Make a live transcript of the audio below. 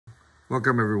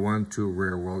Welcome everyone to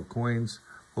Rare World Coins.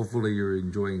 Hopefully you're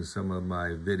enjoying some of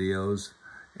my videos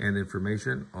and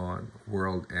information on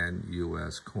world and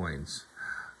US coins.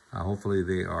 Hopefully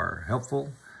they are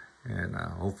helpful, and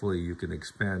hopefully you can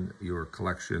expand your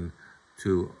collection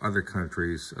to other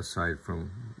countries aside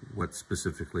from what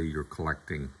specifically you're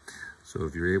collecting. So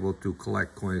if you're able to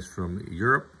collect coins from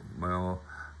Europe, well,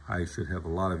 I should have a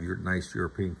lot of your nice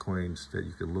European coins that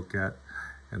you can look at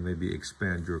and maybe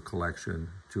expand your collection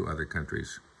to other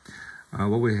countries.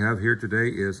 What we have here today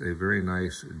is a very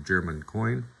nice German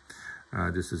coin.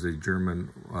 This is a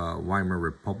German Weimar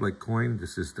Republic coin.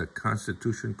 This is the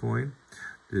Constitution coin.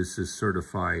 This is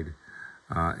certified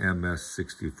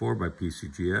MS64 by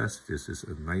PCGS. This is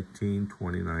a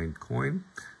 1929 coin,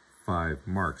 5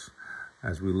 marks.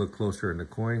 As we look closer in the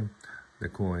coin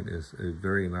is a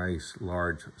very nice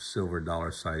large silver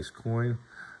dollar size coin,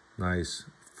 nice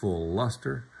full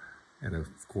luster, and of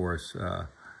course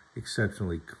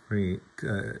exceptionally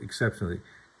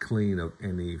clean of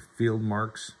any field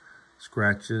marks,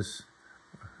 scratches,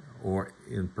 or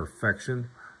imperfection.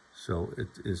 So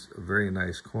it is a very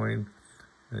nice coin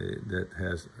that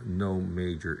has no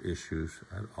major issues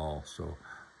at all. So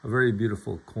a very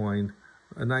beautiful coin,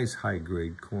 a nice high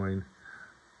grade coin,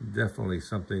 definitely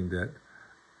something that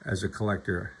as a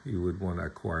collector you would want to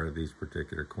acquire these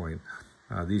particular coins.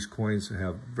 These coins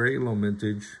have very low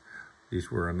mintage. These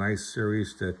were a nice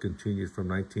series that continued from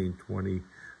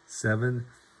 1927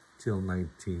 till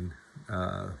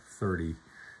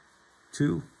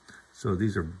 1932. So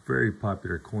these are very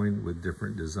popular coin with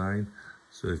different design.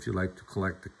 So if you like to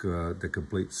collect the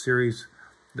complete series,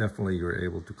 definitely you're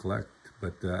able to collect.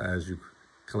 But as you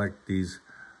collect these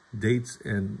dates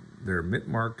and their mint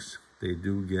marks, they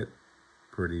do get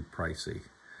pretty pricey.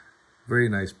 Very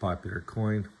nice popular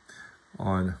coin.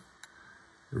 On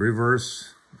the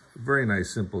reverse, very nice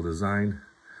simple design,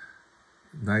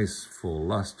 nice full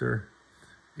luster,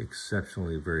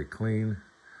 exceptionally very clean.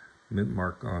 Mint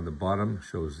mark on the bottom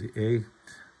shows the A.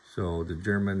 So the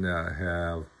German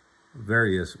have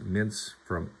various mints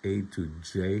from A to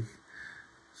J.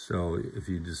 So if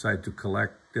you decide to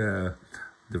collect the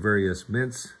various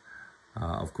mints,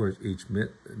 of course each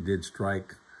mint did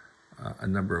strike a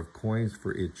number of coins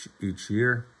for each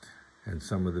year, and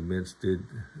some of the mints did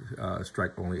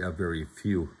strike only a very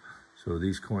few. So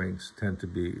these coins tend to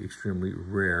be extremely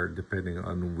rare depending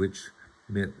on which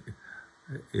mint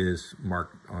is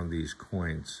marked on these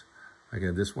coins.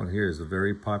 Again, this one here is a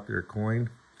very popular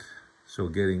coin. So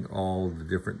getting all the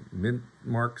different mint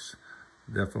marks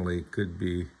definitely could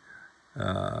be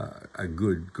a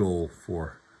good goal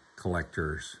for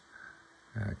collectors.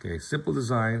 Okay, simple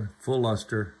design, full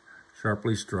luster,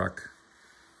 sharply struck.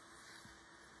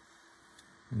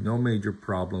 No major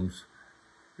problems,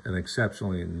 an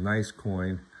exceptionally nice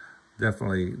coin.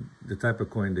 Definitely the type of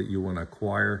coin that you want to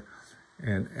acquire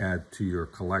and add to your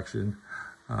collection.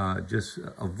 Just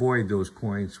avoid those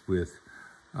coins with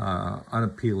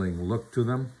unappealing look to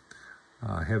them,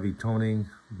 heavy toning,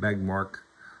 bag mark.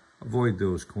 Avoid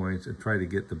those coins and try to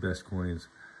get the best coins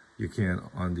you can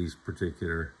on these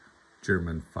particular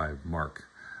German 5 mark.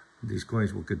 These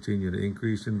coins will continue to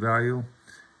increase in value,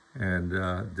 and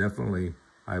definitely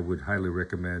I would highly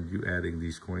recommend you adding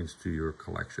these coins to your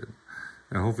collection.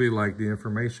 And hopefully you like the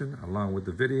information along with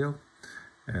the video.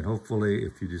 And hopefully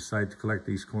if you decide to collect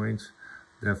these coins,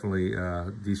 definitely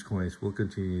these coins will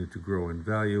continue to grow in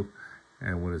value.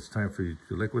 And when it's time for you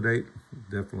to liquidate,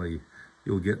 definitely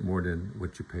you'll get more than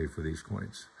what you pay for these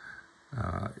coins.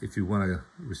 If you want to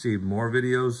receive more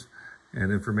videos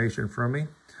and information from me,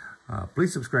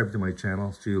 please subscribe to my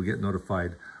channel so you'll get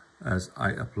notified as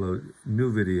I upload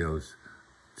new videos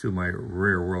to my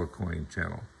Rare World Coin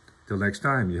channel. Till next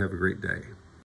time, you have a great day.